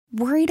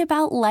Worried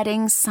about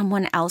letting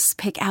someone else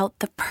pick out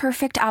the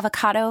perfect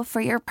avocado for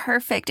your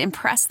perfect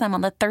impress them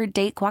on the third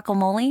date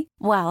guacamole?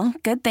 Well,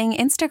 good thing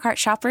Instacart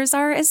shoppers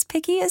are as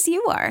picky as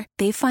you are.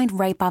 They find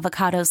ripe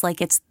avocados like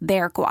it's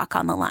their guac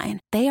on the line.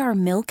 They are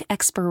milk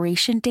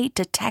expiration date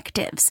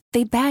detectives.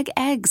 They bag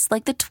eggs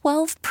like the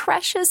 12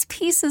 precious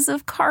pieces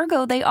of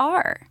cargo they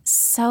are.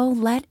 So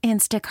let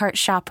Instacart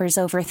shoppers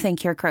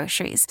overthink your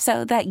groceries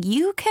so that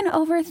you can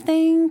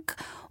overthink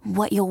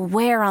what you'll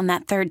wear on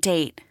that third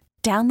date.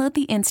 Download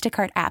the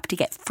Instacart app to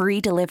get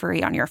free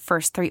delivery on your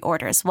first 3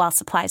 orders while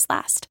supplies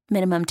last.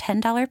 Minimum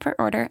 $10 per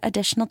order.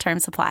 Additional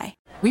terms apply.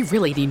 We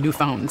really need new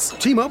phones.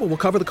 T-Mobile will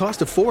cover the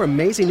cost of 4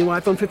 amazing new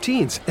iPhone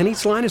 15s, and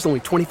each line is only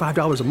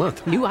 $25 a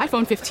month. New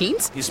iPhone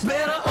 15s? It's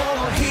better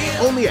over here.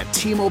 Only at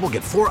T-Mobile,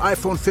 get 4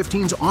 iPhone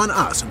 15s on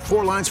us and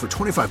 4 lines for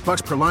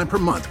 $25 per line per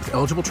month with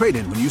eligible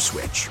trade-in when you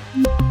switch.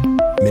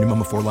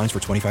 Minimum of 4 lines for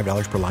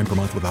 $25 per line per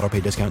month with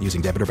autopay discount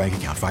using debit or bank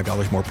account.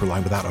 $5 more per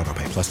line without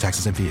autopay, plus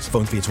taxes and fees.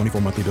 Phone fee at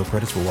 24 monthly bill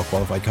credits for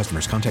well-qualified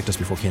customers. Contact us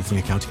before canceling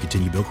account to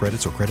continue bill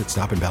credits or credit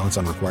stop and balance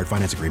on required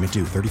finance agreement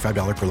due.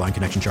 $35 per line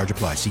connection charge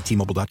applies. See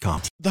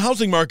T-Mobile.com. The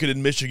housing market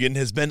in Michigan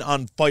has been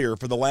on fire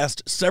for the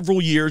last several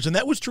years, and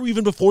that was true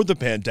even before the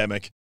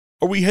pandemic.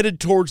 Are we headed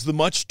towards the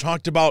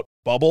much-talked-about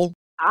bubble?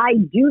 I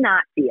do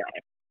not feel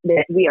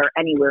that we are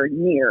anywhere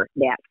near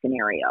that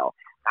scenario.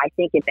 I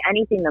think, if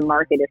anything, the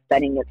market is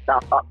setting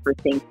itself up for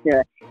things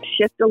to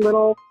shift a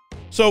little.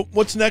 So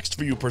what's next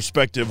for you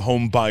prospective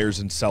home buyers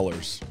and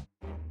sellers?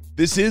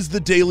 This is the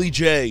Daily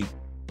J.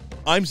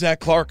 I'm Zach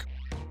Clark.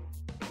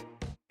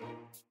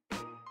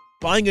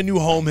 Buying a new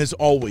home has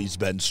always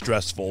been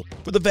stressful.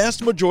 For the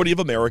vast majority of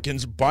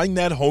Americans, buying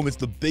that home is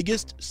the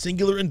biggest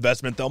singular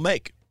investment they'll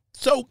make.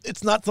 So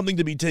it's not something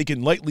to be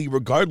taken lightly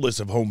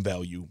regardless of home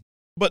value.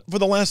 But for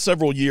the last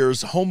several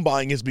years, home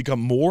buying has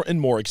become more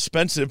and more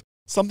expensive,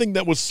 something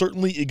that was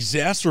certainly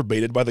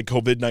exacerbated by the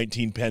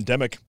COVID-19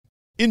 pandemic.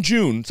 In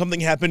June, something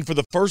happened for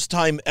the first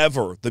time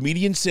ever. The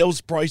median sales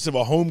price of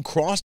a home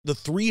crossed the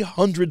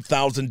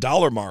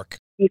 $300,000 mark.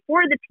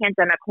 Before the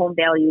pandemic, home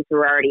values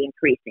were already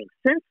increasing.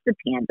 Since the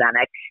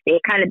pandemic,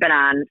 they've kind of been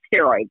on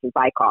steroids, as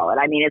I call it.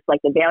 I mean, it's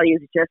like the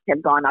values just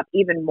have gone up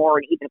even more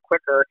and even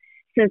quicker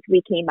since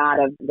we came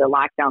out of the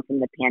lockdown from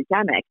the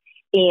pandemic.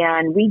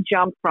 And we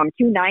jumped from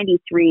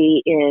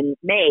 293 in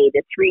May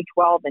to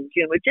 312 in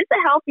June, which is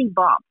a healthy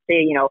bump,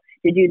 to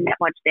do that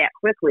much that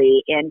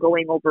quickly. And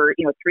going over,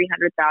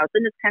 300,000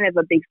 is kind of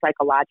a big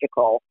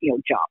psychological,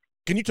 jump.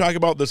 Can you talk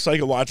about the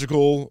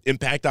psychological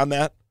impact on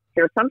that?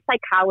 There's some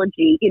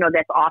psychology,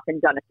 that's often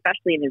done,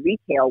 especially in the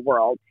retail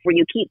world, where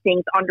you keep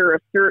things under a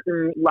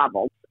certain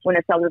level. When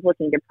a seller's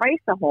looking to price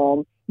a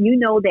home, you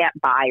know that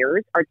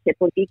buyers are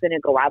typically going to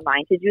go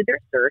online to do their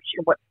search.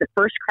 And what's the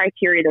first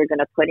criteria they're going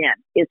to put in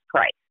is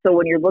price. So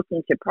when you're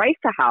looking to price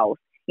a house,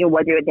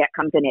 whether that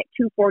comes in at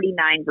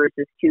 $249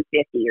 versus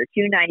 $250 or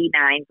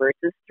 $299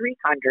 versus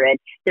 $300,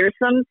 there's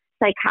some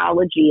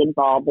psychology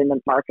involved in the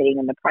marketing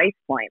and the price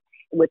point.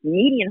 With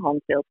median home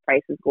sales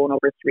prices going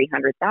over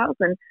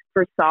 $300,000,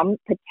 for some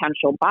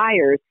potential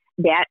buyers,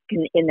 that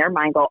can, in their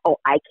mind, go, oh,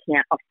 I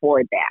can't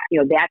afford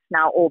that. That's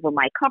now over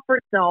my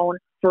comfort zone.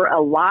 For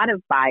a lot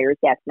of buyers,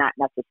 that's not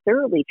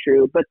necessarily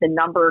true, but the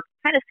number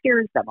kind of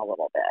scares them a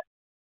little bit.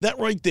 That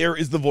right there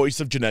is the voice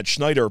of Jeanette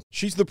Schneider.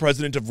 She's the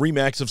president of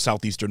RE/MAX of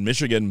Southeastern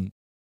Michigan.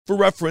 For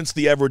reference,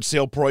 the average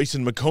sale price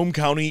in Macomb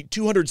County,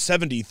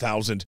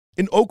 $270,000.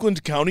 In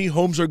Oakland County,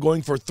 homes are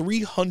going for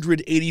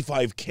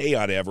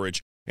 $385K on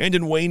average. And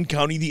in Wayne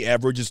County, the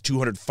average is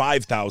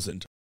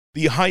 $205,000.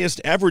 The highest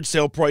average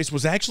sale price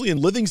was actually in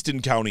Livingston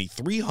County,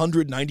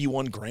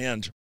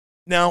 $391,000.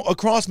 Now,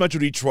 across Metro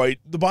Detroit,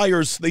 the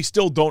buyers, they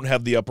still don't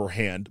have the upper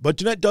hand. But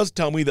Jeanette does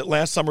tell me that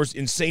last summer's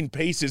insane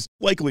pace is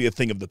likely a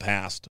thing of the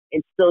past.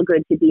 It's still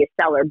good to be a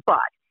seller, but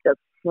the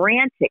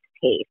frantic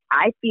pace,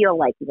 I feel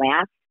like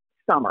last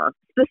summer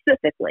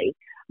specifically,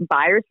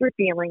 buyers were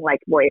feeling like,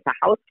 boy, if a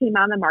house came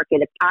on the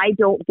market, if I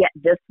don't get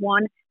this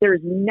one,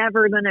 there's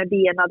never going to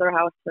be another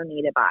house for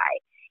me to buy.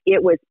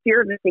 It was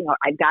fear of missing out.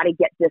 I've got to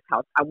get this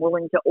house. I'm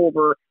willing to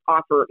offer,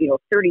 $30,000,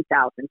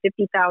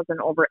 $50,000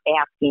 over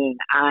asking.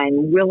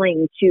 I'm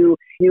willing to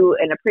do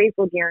an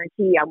appraisal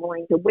guarantee. I'm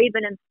willing to waive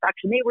an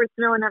inspection. They were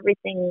throwing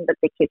everything but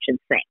the kitchen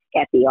sink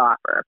at the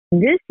offer.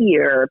 This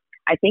year,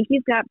 I think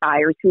you've got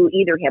buyers who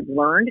either have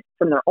learned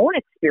from their own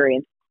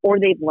experience or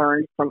they've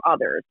learned from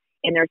others.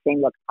 And they're saying,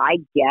 look,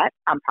 I'm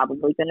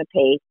probably going to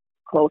pay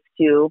close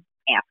to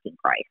asking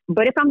price.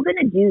 But if I'm going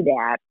to do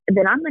that,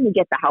 then I'm going to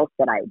get the house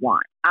that I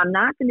want. I'm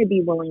not going to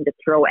be willing to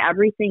throw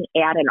everything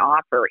at an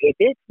offer if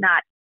it's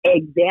not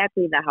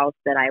exactly the house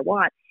that I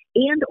want.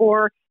 And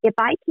or if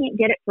I can't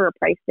get it for a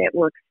price that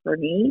works for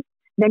me,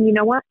 then you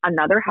know what?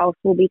 Another house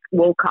will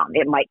come.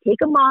 It might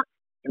take a month.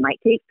 It might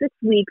take 6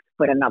 weeks,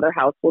 but another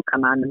house will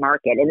come on the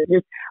market. And it's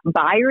just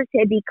buyers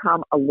have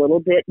become a little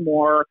bit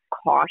more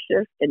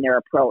cautious in their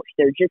approach.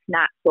 They're just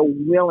not so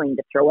willing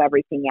to throw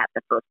everything at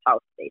the first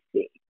house they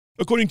see.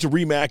 According to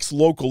RE/MAX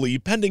locally,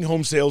 pending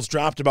home sales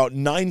dropped about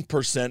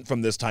 9%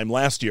 from this time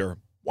last year.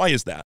 Why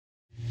is that?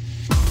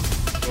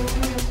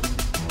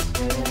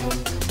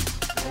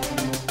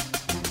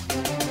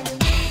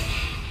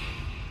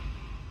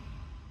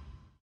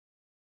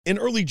 In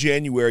early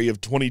January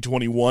of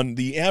 2021,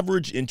 the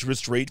average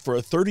interest rate for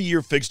a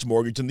 30-year fixed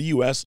mortgage in the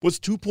U.S. was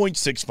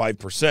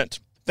 2.65%.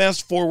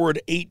 Fast forward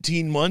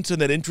 18 months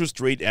and that interest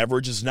rate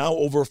average is now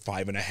over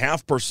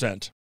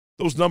 5.5%.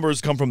 Those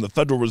numbers come from the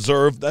Federal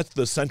Reserve, that's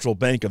the central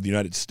bank of the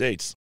United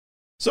States.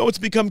 So it's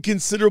become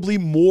considerably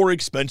more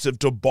expensive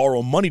to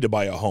borrow money to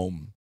buy a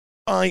home.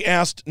 I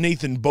asked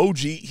Nathan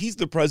Boji, he's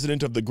the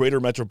president of the Greater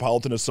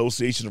Metropolitan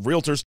Association of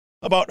Realtors,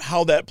 about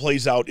how that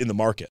plays out in the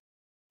market.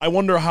 I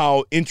wonder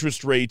how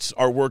interest rates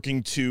are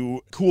working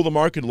to cool the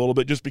market a little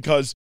bit, just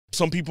because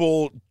some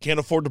people can't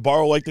afford to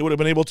borrow like they would have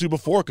been able to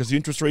before because the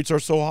interest rates are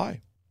so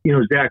high. You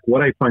know, Zach,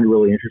 what I find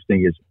really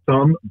interesting is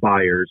some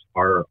buyers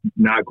are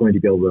not going to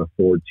be able to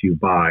afford to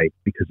buy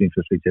because the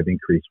interest rates have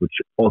increased, which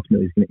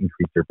ultimately is going to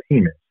increase their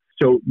payments.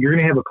 So you're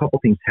going to have a couple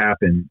things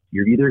happen.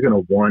 You're either going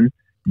to, one,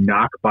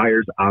 knock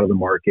buyers out of the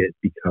market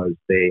because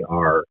they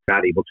are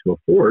not able to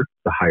afford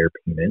the higher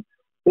payment,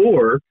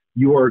 or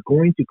you are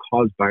going to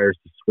cause buyers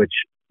to switch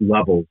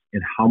levels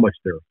in how much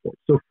they're affording.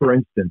 So for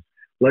instance,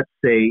 let's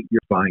say you're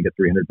buying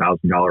a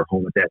 $300,000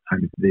 home at that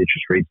time, the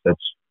interest rates,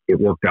 it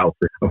worked out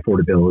for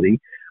affordability.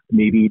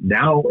 Maybe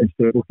now,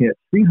 instead of looking at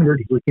 300,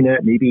 he's looking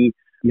at maybe,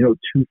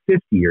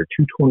 250 or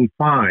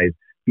 225,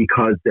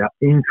 because that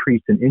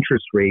increase in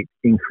interest rate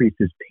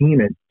increases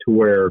payment to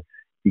where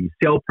the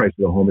sale price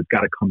of the home has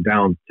got to come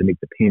down to make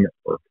the payment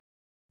work.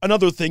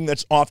 Another thing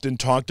that's often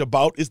talked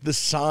about is the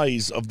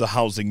size of the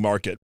housing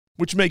market,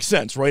 which makes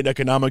sense, right?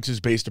 Economics is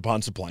based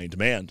upon supply and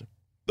demand.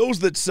 Those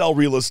that sell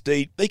real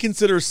estate, they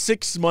consider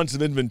 6 months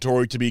of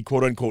inventory to be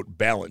quote-unquote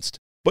balanced.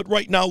 But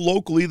right now,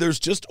 locally, there's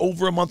just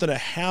over a month and a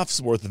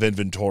half's worth of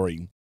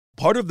inventory.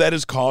 Part of that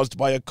is caused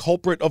by a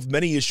culprit of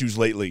many issues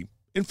lately: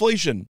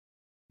 inflation.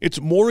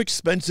 It's more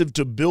expensive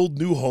to build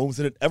new homes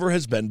than it ever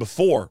has been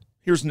before.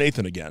 Here's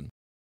Nathan again.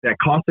 That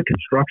cost of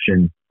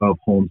construction of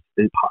homes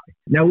is high.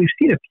 Now, we've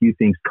seen a few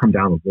things come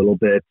down a little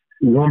bit.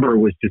 Lumber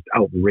was just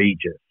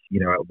outrageous,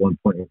 at one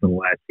point within the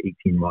last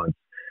 18 months.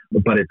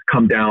 But it's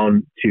come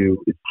down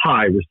to, it's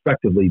high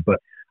respectively, but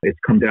it's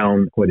come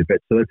down quite a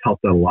bit. So that's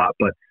helped out a lot.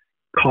 But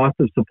cost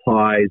of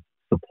supplies,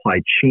 supply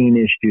chain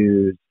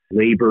issues,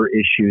 labor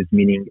issues,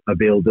 meaning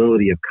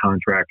availability of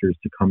contractors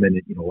to come in,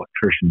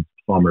 electricians,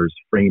 plumbers,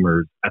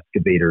 framers,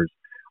 excavators,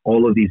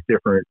 all of these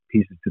different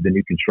pieces to the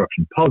new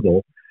construction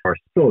puzzle are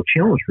still a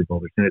challenge for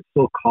builders, and it's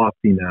still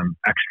costing them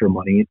extra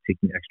money. It's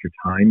taking extra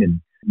time,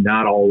 and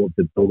not all of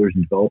the builders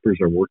and developers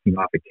are working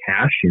off of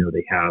cash.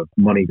 They have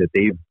money that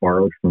they've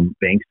borrowed from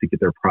banks to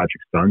get their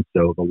projects done.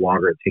 So the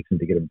longer it takes them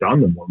to get them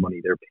done, the more money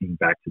they're paying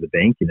back to the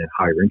bank and at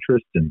higher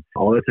interest and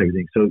all that type of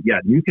thing. So yeah,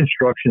 new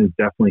construction is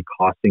definitely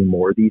costing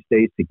more these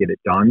days to get it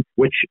done,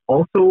 which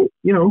also,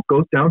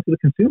 goes down to the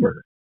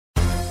consumer.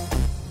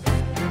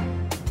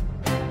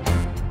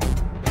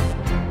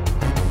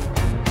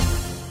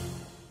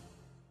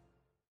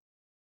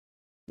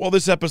 While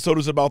this episode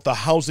is about the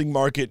housing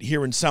market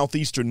here in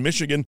southeastern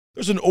Michigan,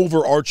 there's an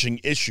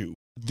overarching issue: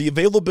 the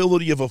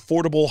availability of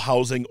affordable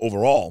housing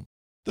overall.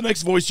 The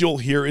next voice you'll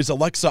hear is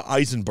Alexa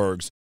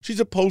Eisenbergs. She's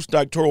a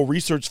postdoctoral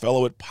research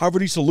fellow at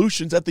Poverty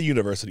Solutions at the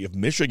University of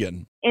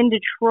Michigan. In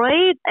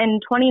Detroit,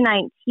 in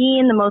 2019,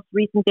 the most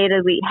recent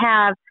data we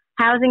have,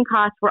 housing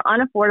costs were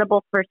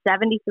unaffordable for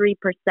 73%.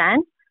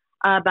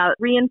 About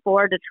 3 in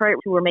 4 Detroit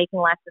who were making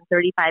less than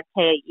 $35,000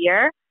 a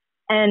year.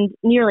 And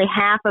nearly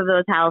half of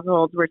those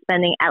households were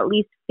spending at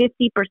least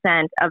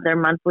 50% of their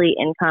monthly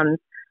incomes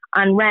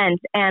on rent.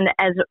 And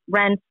as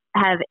rents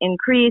have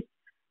increased,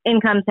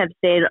 incomes have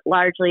stayed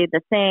largely the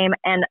same,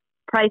 and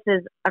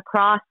prices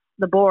across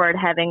the board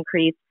have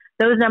increased.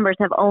 Those numbers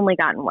have only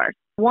gotten worse.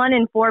 1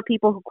 in 4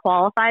 people who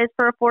qualifies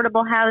for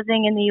affordable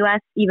housing in the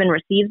U.S. even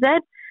receives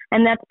it.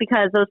 And that's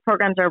because those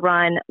programs are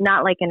run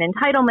not like an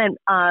entitlement,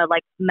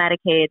 like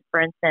Medicaid,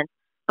 for instance,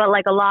 but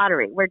like a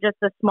lottery, where just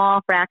a small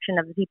fraction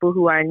of the people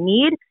who are in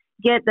need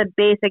get the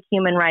basic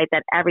human right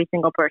that every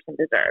single person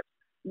deserves.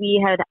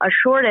 We had a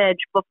shortage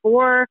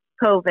before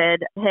COVID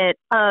hit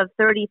of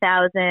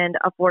 30,000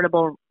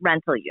 affordable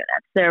rental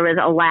units. There was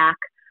a lack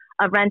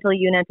of rental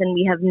units, and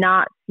we have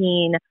not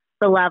seen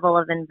the level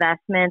of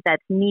investment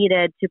that's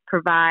needed to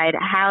provide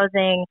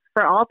housing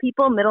for all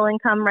people. Middle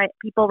income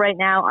people right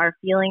now are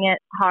feeling it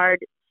hard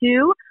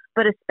too,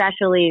 but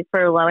especially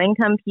for low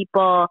income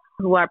people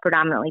who are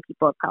predominantly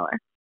people of color.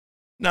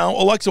 Now,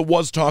 Alexa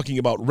was talking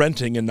about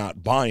renting and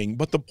not buying,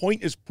 but the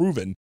point is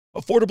proven.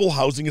 Affordable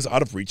housing is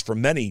out of reach for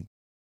many.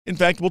 In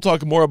fact, we'll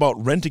talk more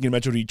about renting in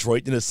Metro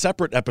Detroit in a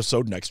separate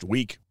episode next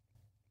week.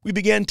 We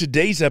began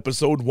today's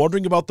episode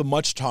wondering about the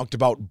much talked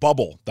about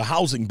bubble, the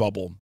housing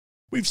bubble.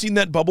 We've seen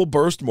that bubble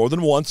burst more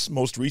than once,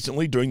 most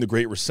recently during the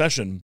Great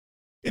Recession.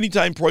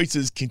 Anytime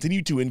prices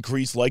continue to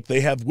increase like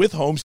they have with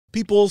homes,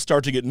 people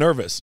start to get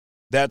nervous.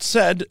 That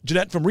said,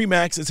 Jeanette from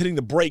RE/MAX is hitting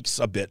the brakes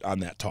a bit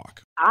on that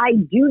talk. I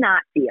do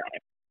not feel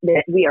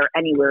that we are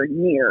anywhere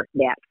near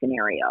that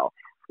scenario.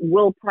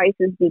 Will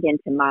prices begin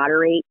to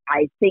moderate?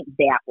 I think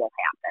that will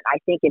happen. I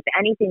think if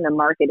anything, the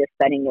market is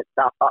setting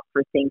itself up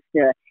for things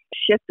to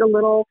shift a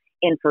little,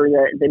 and for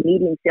the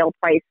median sale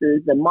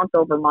prices, the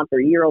month-over-month or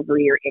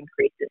year-over-year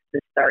increases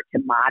to start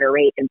to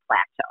moderate and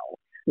plateau.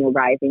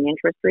 Rising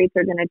interest rates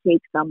are going to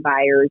take some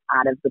buyers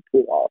out of the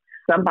pool.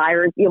 Some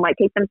buyers, might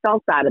take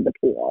themselves out of the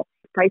pool.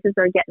 Prices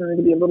are getting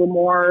to be a little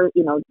more,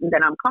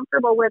 than I'm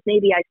comfortable with.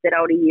 Maybe I sit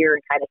out a year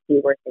and kind of see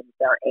where things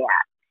are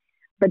at.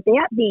 But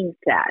that being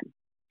said,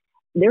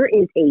 there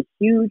is a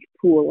huge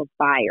pool of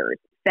buyers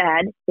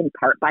fed in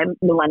part by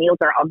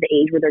millennials are of the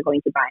age where they're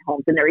going to buy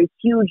homes, and they're a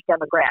huge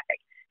demographic.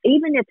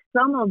 Even if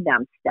some of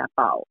them step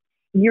out,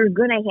 you're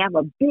going to have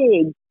a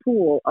big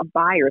pool of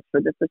buyers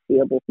for the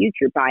foreseeable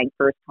future buying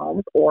first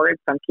homes, or in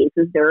some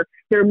cases, they're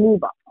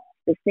move-up homes.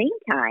 At the same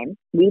time,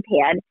 we've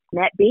had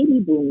that baby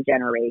boom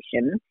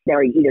generation.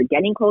 They're either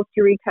getting close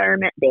to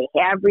retirement, they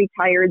have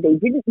retired, they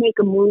didn't make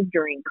a move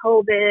during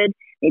COVID,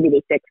 maybe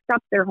they fixed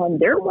up their home.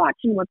 They're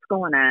watching what's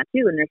going on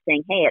too, and they're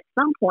saying, hey, at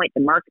some point,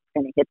 the market's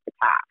going to hit the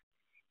top.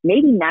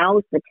 Maybe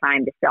now's the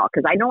time to sell,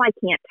 because I know I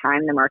can't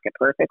time the market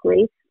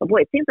perfectly, but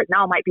boy, it seems like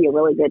now might be a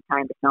really good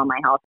time to sell my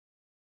house.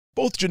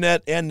 Both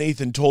Jeanette and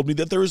Nathan told me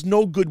that there is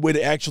no good way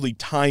to actually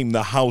time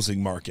the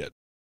housing market.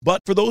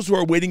 But for those who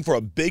are waiting for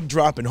a big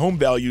drop in home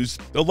values,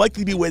 they'll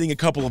likely be waiting a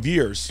couple of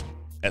years,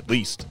 at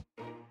least.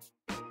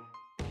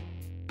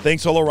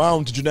 Thanks all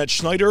around to Jeanette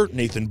Schneider,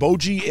 Nathan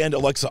Boji, and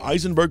Alexa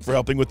Eisenberg for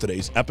helping with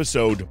today's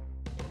episode.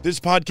 This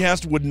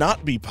podcast would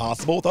not be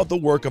possible without the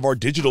work of our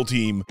digital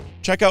team.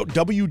 Check out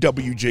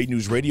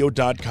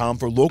wwjnewsradio.com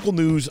for local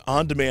news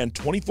on demand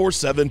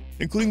 24/7,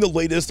 including the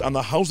latest on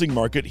the housing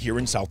market here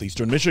in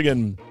southeastern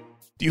Michigan.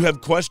 Do you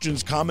have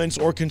questions, comments,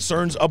 or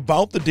concerns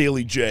about the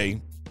Daily J?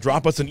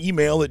 Drop us an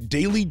email at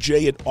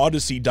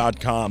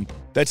dailyj@audacy.com.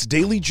 That's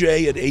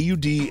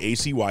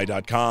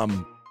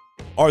dailyj@audacy.com.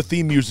 Our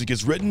theme music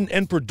is written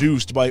and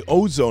produced by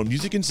Ozone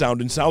Music and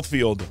Sound in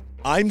Southfield.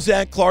 I'm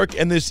Zach Clark,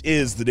 and this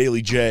is the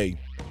Daily J.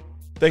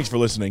 Thanks for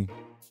listening.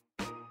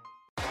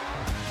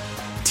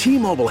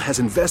 T-Mobile has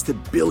invested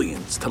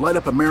billions to light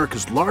up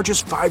America's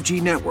largest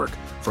 5G network,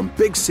 from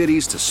big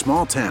cities to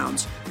small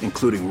towns,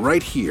 including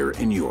right here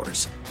in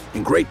yours.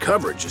 And great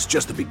coverage is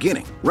just the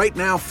beginning. Right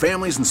now,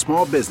 families and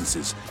small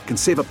businesses can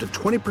save up to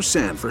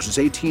 20% versus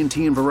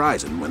AT&T and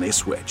Verizon when they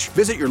switch.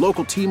 Visit your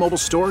local T-Mobile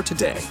store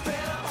today.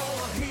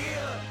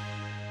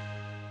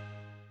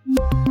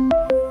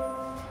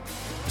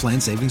 Plan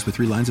savings with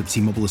 3 lines of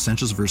T-Mobile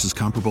Essentials versus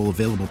comparable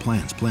available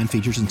plans. Plan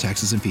features and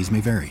taxes and fees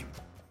may vary.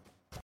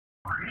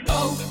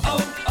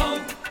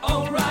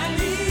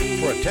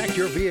 O'Reilly. Protect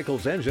your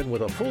vehicle's engine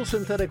with a full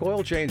synthetic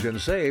oil change and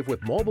save with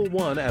Mobil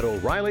 1 at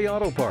O'Reilly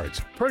Auto Parts.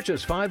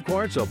 Purchase 5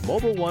 quarts of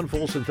Mobil 1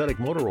 full synthetic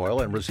motor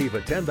oil and receive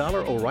a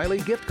 $10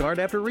 O'Reilly gift card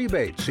after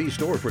rebate. See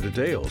store for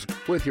details.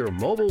 With your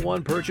Mobil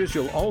 1 purchase,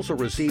 you'll also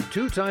receive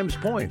 2 times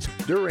points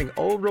during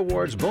Old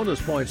Rewards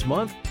Bonus Points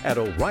Month at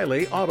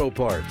O'Reilly Auto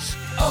Parts.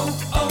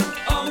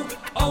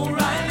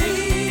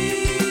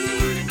 O'Reilly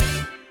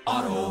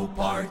Auto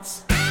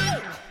Parts.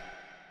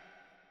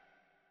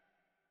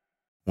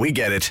 We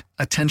get it.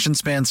 Attention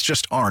spans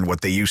just aren't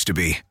what they used to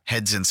be.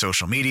 Heads in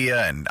social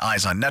media and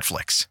eyes on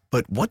Netflix.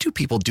 But what do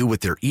people do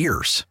with their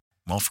ears?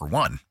 Well, for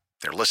one,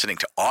 they're listening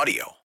to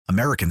audio.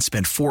 Americans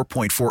spend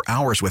 4.4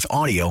 hours with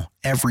audio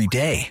every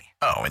day.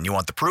 Oh, and you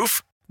want the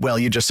proof? Well,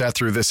 you just sat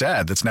through this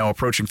ad that's now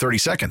approaching 30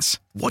 seconds.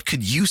 What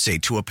could you say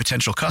to a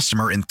potential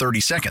customer in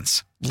 30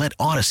 seconds? Let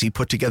Odyssey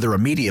put together a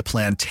media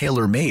plan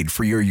tailor-made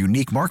for your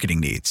unique marketing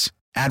needs.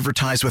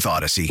 Advertise with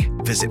Odyssey.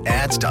 Visit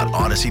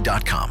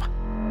ads.odyssey.com.